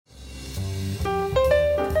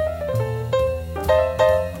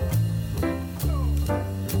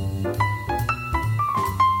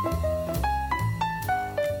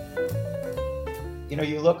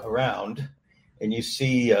you look around and you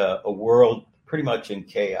see a world pretty much in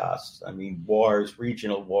chaos. I mean, wars,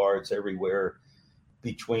 regional wars everywhere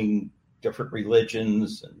between different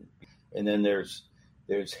religions, and then there's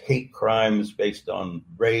hate crimes based on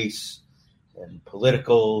race and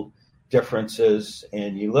political differences.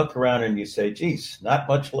 And you look around and you say, geez, not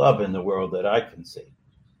much love in the world that I can see.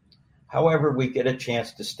 However, we get a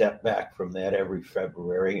chance to step back from that every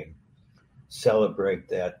February and celebrate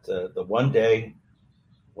that the one day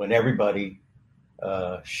when everybody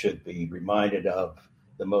should be reminded of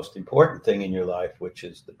the most important thing in your life, which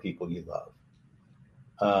is the people you love.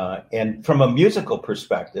 And from a musical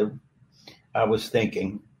perspective, I was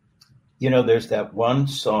thinking, there's that one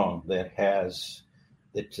song that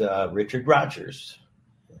Richard Rodgers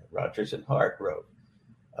and Hart wrote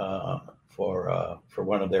for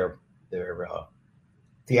one of their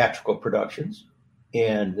theatrical productions,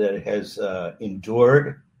 and that it has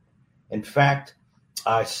endured. In fact,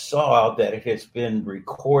 I saw that it has been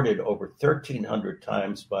recorded over 1,300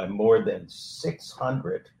 times by more than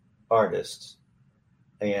 600 artists.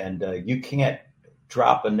 And you can't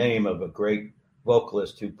drop a name of a great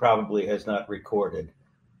vocalist who probably has not recorded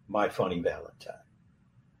My Funny Valentine.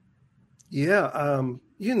 Yeah.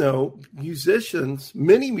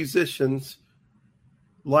 Many musicians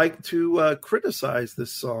like to criticize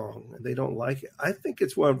this song, and they don't like it. I think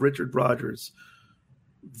it's one of Richard Rodgers'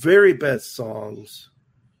 very best songs.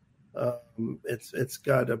 It's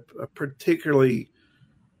got a particularly,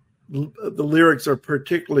 the lyrics are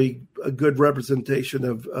particularly a good representation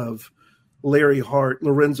of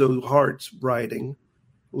Lorenzo Hart's writing.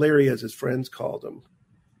 Larry, as his friends called him.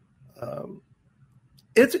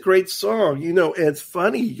 It's a great song, and it's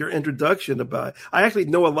funny, your introduction about, I actually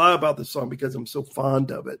know a lot about the song because I'm so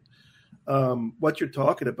fond of it. What you're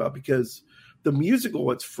talking about, because the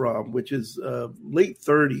musical it's from, which is late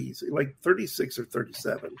 30s, like 36 or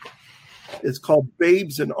 37, is called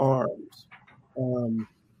Babes in Arms,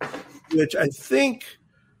 which I think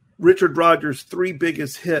Richard Rodgers' three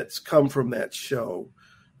biggest hits come from that show.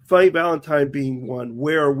 Funny Valentine being one,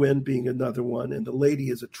 Where or When being another one, and The Lady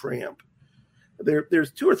is a Tramp.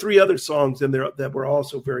 There's two or three other songs in there that were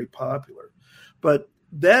also very popular. But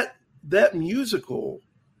that musical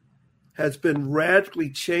has been radically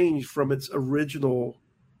changed from its original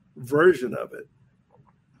version of it.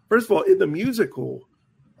 First of all, in the musical,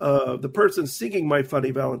 the person singing My Funny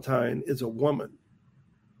Valentine is a woman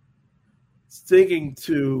singing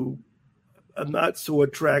to a not so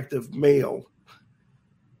attractive male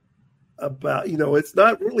about, it's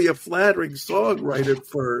not really a flattering song right at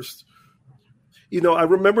first. I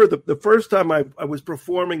remember the first time I was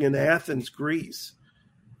performing in Athens, Greece,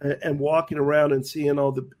 and walking around and seeing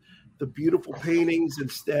all the beautiful paintings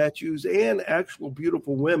and statues and actual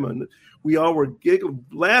beautiful women. We all were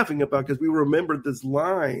laughing about, because we remembered this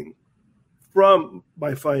line from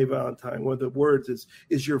My Funny Valentine. One of the words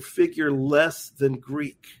is your figure less than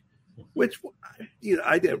Greek, which,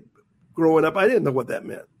 I didn't, growing up, I didn't know what that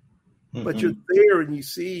meant. Mm-hmm. But you're there and you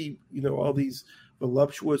see, all these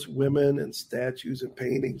voluptuous women and statues and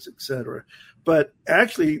paintings, etc. But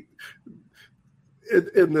actually,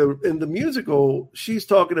 in the musical, she's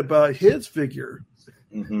talking about his figure,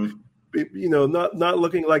 mm-hmm. Not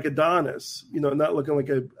looking like Adonis, not looking like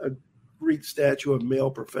a Greek statue of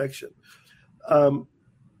male perfection.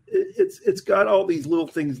 It's got all these little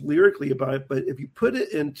things lyrically about it, but if you put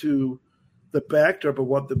it into the backdrop of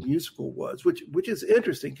what the musical was, which is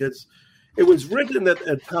interesting, because it was written at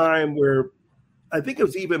a time where I think it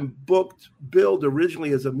was even billed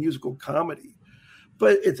originally as a musical comedy,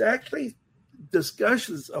 but it's actually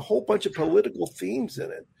discusses a whole bunch of political themes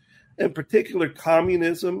in it, in particular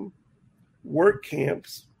communism, work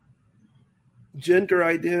camps, gender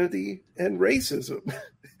identity, and racism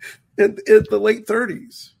in the late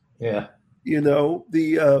 30s. Yeah.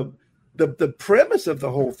 The premise of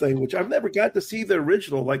the whole thing, which I've never got to see the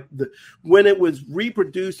original, when it was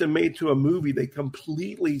reproduced and made to a movie, they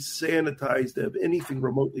completely sanitized it of anything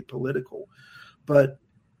remotely political. But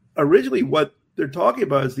originally what they're talking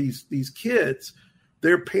about is these kids,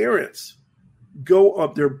 their parents go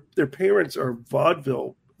up, their parents are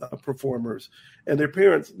vaudeville performers, and their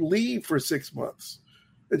parents leave for 6 months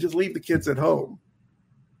and just leave the kids at home.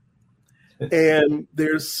 And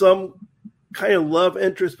there's some kind of love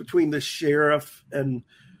interest between the sheriff and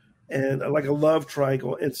like a love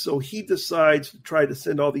triangle. And so he decides to try to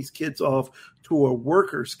send all these kids off to a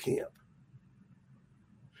workers' camp.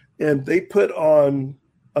 And they put on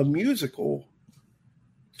a musical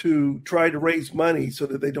to try to raise money so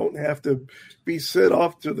that they don't have to be sent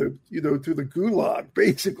off to the, to the gulag,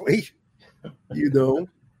 basically,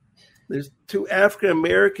 There's two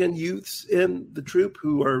African-American youths in the troupe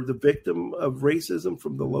who are the victim of racism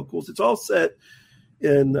from the locals. It's all set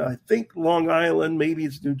in, I think, Long Island. Maybe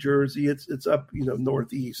it's New Jersey. It's up,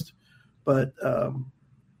 northeast. But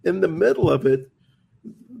in the middle of it,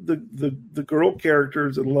 the girl character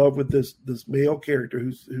is in love with this male character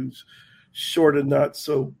who's short and not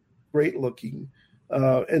so great looking,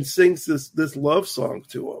 and sings this love song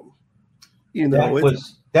to him.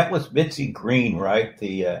 That was Mitzi Green, right?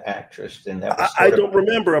 The actress, and that was I don't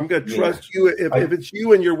remember. I'm going to trust you. If it's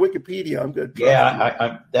you in your Wikipedia, I'm going to trust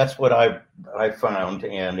you. That's what I found,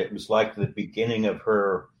 and it was like the beginning of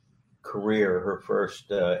her career, her first,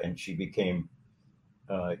 and she became,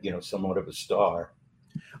 somewhat of a star.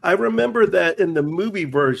 I remember that in the movie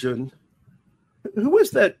version. Who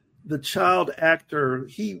was that? The child actor.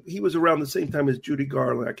 He was around the same time as Judy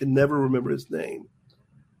Garland. I can never remember his name.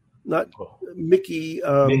 Not Mickey.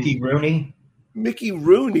 Mickey Rooney. Mickey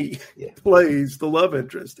Rooney plays the love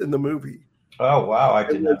interest in the movie. Oh wow! I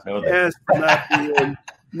did not know that.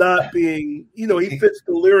 Not being, he fits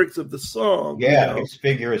the lyrics of the song. Yeah, his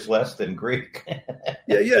figure is less than Greek. yeah.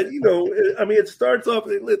 It starts off.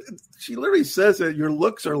 She literally says that your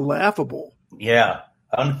looks are laughable. Yeah,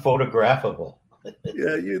 unphotographable.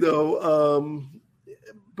 Yeah,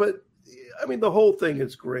 but the whole thing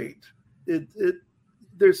is great.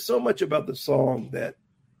 There's so much about the song that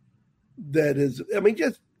is,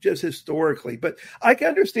 just historically, but I can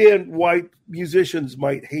understand why musicians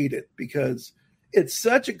might hate it, because it's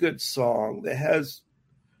such a good song that has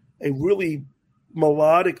a really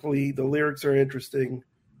melodically, the lyrics are interesting.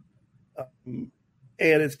 And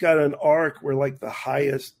it's got an arc where like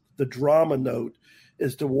the drama note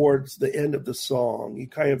is towards the end of the song. You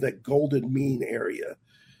kind of that golden mean area,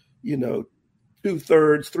 2/3,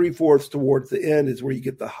 3/4 towards the end is where you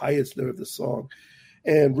get the highest note of the song.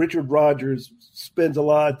 And Richard Rodgers spends a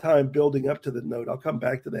lot of time building up to the note. I'll come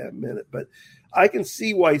back to that in a minute. But I can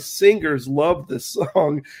see why singers love this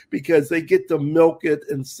song, because they get to milk it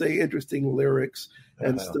and say interesting lyrics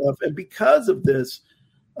and stuff. And because of this,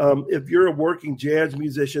 if you're a working jazz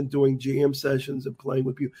musician doing jam sessions and playing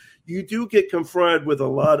with you, you do get confronted with a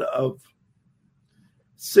lot of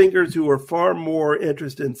singers who are far more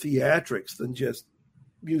interested in theatrics than just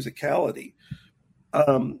musicality.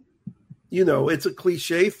 It's a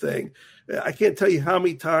cliche thing. I can't tell you how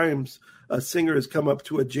many times a singer has come up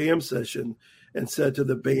to a jam session and said to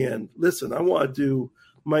the band, listen, I want to do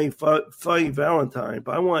my Funny Valentine,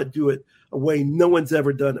 but I want to do it a way no one's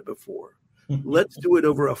ever done it before. Let's do it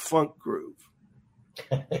over a funk groove.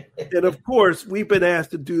 And of course, we've been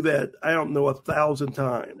asked to do that, 1,000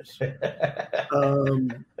 times.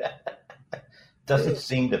 Doesn't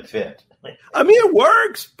seem to fit. It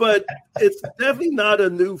works, but it's definitely not a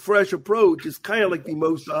new, fresh approach. It's kind of like the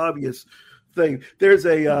most obvious thing. There's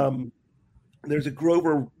a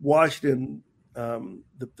Grover Washington,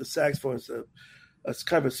 the saxophonist, a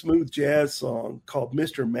kind of a smooth jazz song called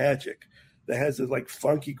Mr. Magic that has this like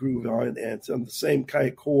funky groove on it, and it's on the same kind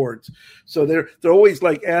of chords. So they're always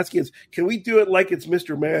like asking us, can we do it like it's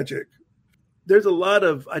Mr. Magic? There's a lot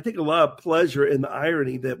of pleasure in the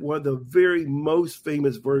irony that one of the very most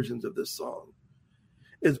famous versions of this song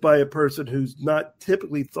is by a person who's not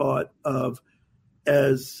typically thought of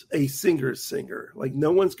as a singer. Like,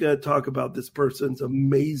 no one's going to talk about this person's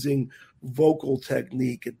amazing vocal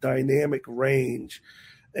technique and dynamic range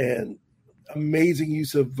and amazing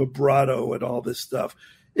use of vibrato and all this stuff.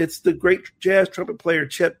 It's the great jazz trumpet player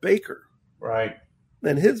Chet Baker. Right.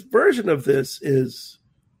 And his version of this is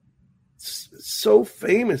so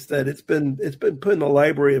famous that it's been put in the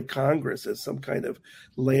Library of Congress as some kind of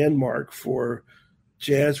landmark for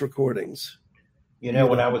jazz recordings. When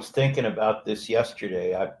I was thinking about this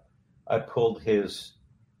yesterday, I pulled his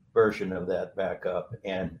version of that back up,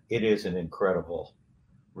 and it is an incredible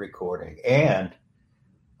recording and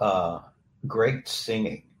great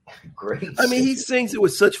singing. He sings it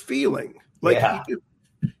with such feeling.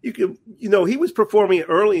 You could, he was performing it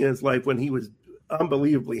early in his life when he was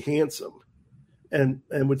unbelievably handsome and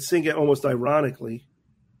would sing it almost ironically,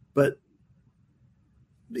 but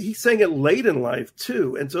he sang it late in life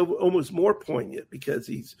too, and so almost more poignant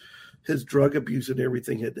because his drug abuse and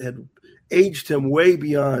everything had aged him way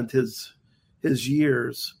beyond his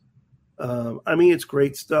years. It's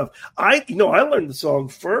great stuff. I learned the song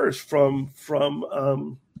first from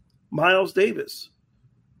Miles Davis,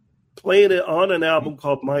 playing it on an album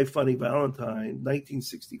called My Funny Valentine,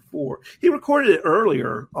 1964. He recorded it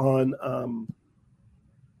earlier on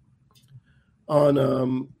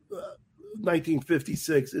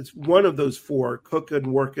 1956. It's one of those four: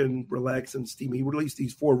 Cookin', Workin', Relaxin', Steam. He released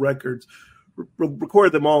these 4 records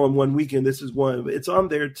recorded them all in one weekend. This is one. It's on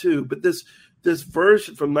there too. But this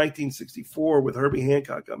version from 1964 with Herbie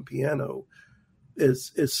Hancock on piano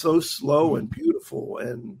is so slow and beautiful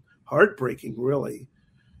and heartbreaking, really,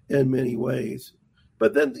 in many ways.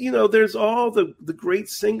 But then, there's all the great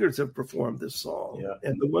singers have performed this song,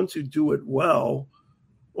 and the ones who do it well,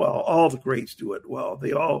 all the greats do it well.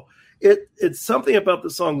 It's something about the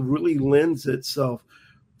song really lends itself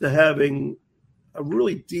to having a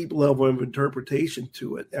really deep level of interpretation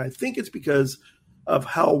to it. And I think it's because of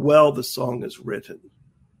how well the song is written.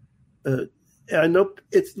 And I know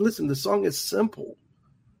the song is simple,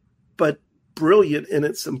 but brilliant in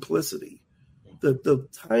its simplicity. The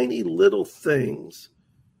tiny little things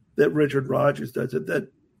that Richard Rodgers does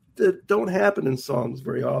that don't happen in songs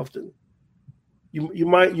very often. You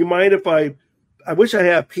might if I wish I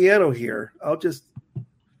had piano here. I'll just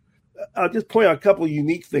point out a couple of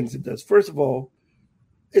unique things it does. First of all,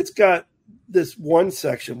 it's got this one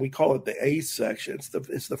section, we call it the A section.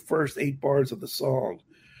 It's the first 8 bars of the song.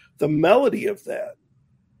 The melody of that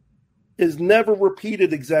is never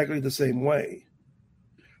repeated exactly the same way.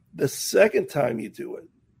 The second time you do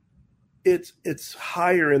it, it's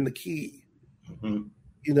higher in the key,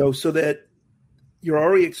 so that you're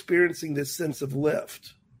already experiencing this sense of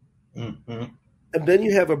lift. Mm-hmm. And then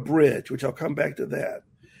you have a bridge, which I'll come back to that.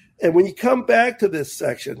 And when you come back to this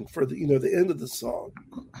section for the end of the song,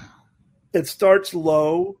 it starts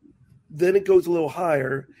low, then it goes a little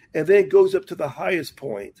higher, and then it goes up to the highest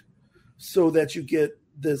point, so that you get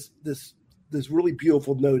this really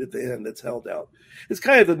beautiful note at the end that's held out. It's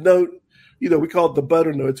kind of the note, we call it the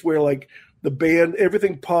butter note. It's where like the band,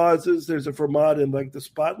 everything pauses. There's a fermata, and like the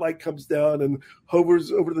spotlight comes down and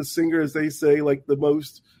hovers over the singer as they say like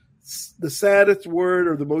the saddest word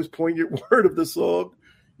or the most poignant word of the song.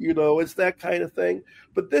 It's that kind of thing.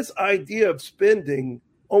 But this idea of spending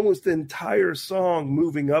almost the entire song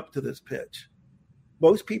moving up to this pitch,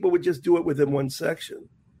 most people would just do it within one section.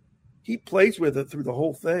 He plays with it through the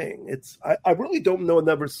whole thing. I really don't know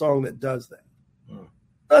another song that does that.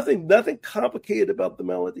 Nothing complicated about the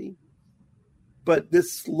melody, but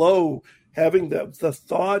this slow, having the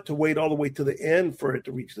thought to wait all the way to the end for it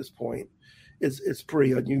to reach this point is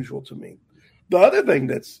pretty unusual to me. The other thing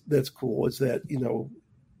that's cool is that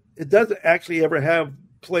it doesn't actually ever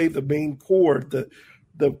play the main chord,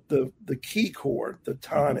 the key chord, the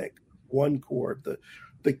tonic one chord,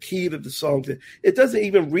 the key that the song. It doesn't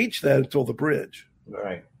even reach that until the bridge,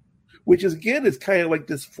 right? Which is kind of like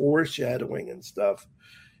this foreshadowing and stuff.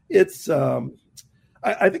 It's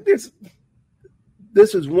I think this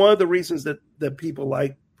is one of the reasons that people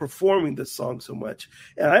like performing this song so much,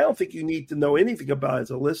 and I don't think you need to know anything about it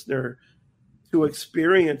as a listener to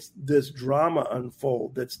experience this drama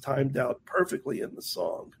unfold that's timed out perfectly in the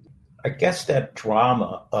song. I guess that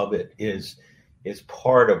drama of it is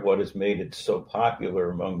part of what has made it so popular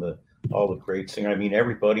among all the great singers. I mean,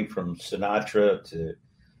 everybody from Sinatra to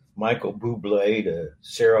Michael Bublé to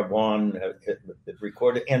Sarah Vaughan have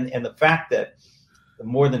recorded, and the fact that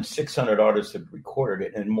more than 600 artists have recorded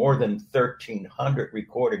it and more than 1,300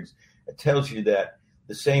 recordings, it tells you that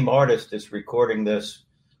the same artist is recording this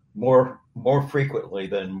more frequently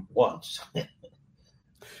than once.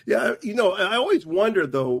 Yeah, I always wonder,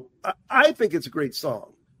 though, I think it's a great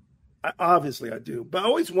song. Obviously I do, but I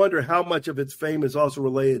always wonder how much of its fame is also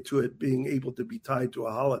related to it being able to be tied to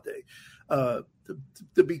a holiday.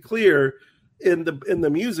 To be clear, in the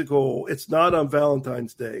musical, it's not on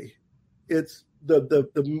Valentine's Day. It's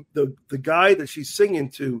the guy that she's singing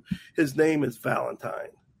to, his name is Valentine.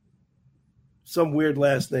 Some weird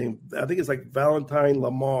last name. I think it's like Valentine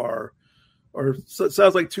Lamar, or so it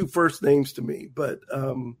sounds like 2 first names to me. But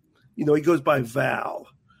he goes by Val,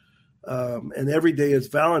 and every day is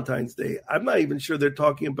Valentine's Day. I'm not even sure they're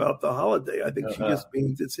talking about the holiday. I think she just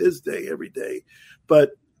means it's his day every day.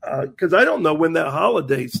 But because I don't know when that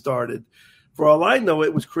holiday started. For all I know,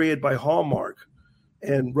 it was created by Hallmark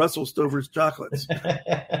and Russell Stover's Chocolates.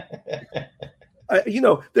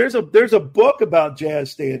 There's a book about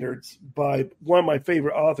jazz standards by one of my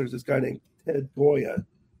favorite authors, this guy named Ted Goya.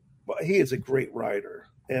 He is a great writer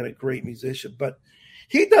and a great musician, but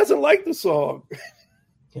he doesn't like the song.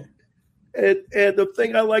 And the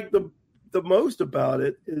thing I like the most about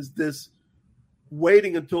it is this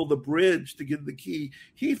waiting until the bridge to get the key.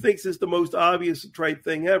 He thinks it's the most obvious and trite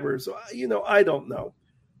thing ever. So, I don't know.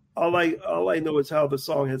 All I know is how the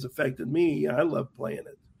song has affected me. I love playing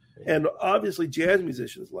it. And obviously jazz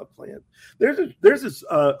musicians love playing it. There's this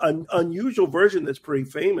unusual version that's pretty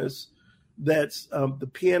famous. That's the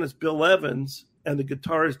pianist Bill Evans and the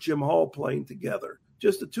guitarist Jim Hall playing together,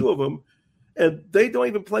 just the two of them. And they don't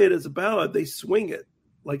even play it as a ballad. They swing it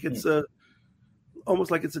like it's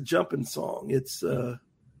almost like it's a jumping song. It's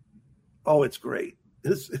it's great.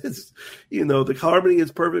 It's the harmony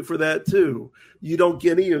is perfect for that too. You don't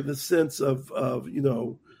get any of the sense of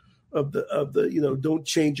don't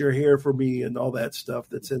change your hair for me and all that stuff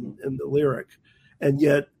that's in the lyric, and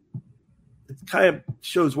yet it kind of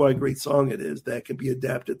shows what a great song it is that can be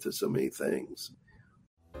adapted to so many things.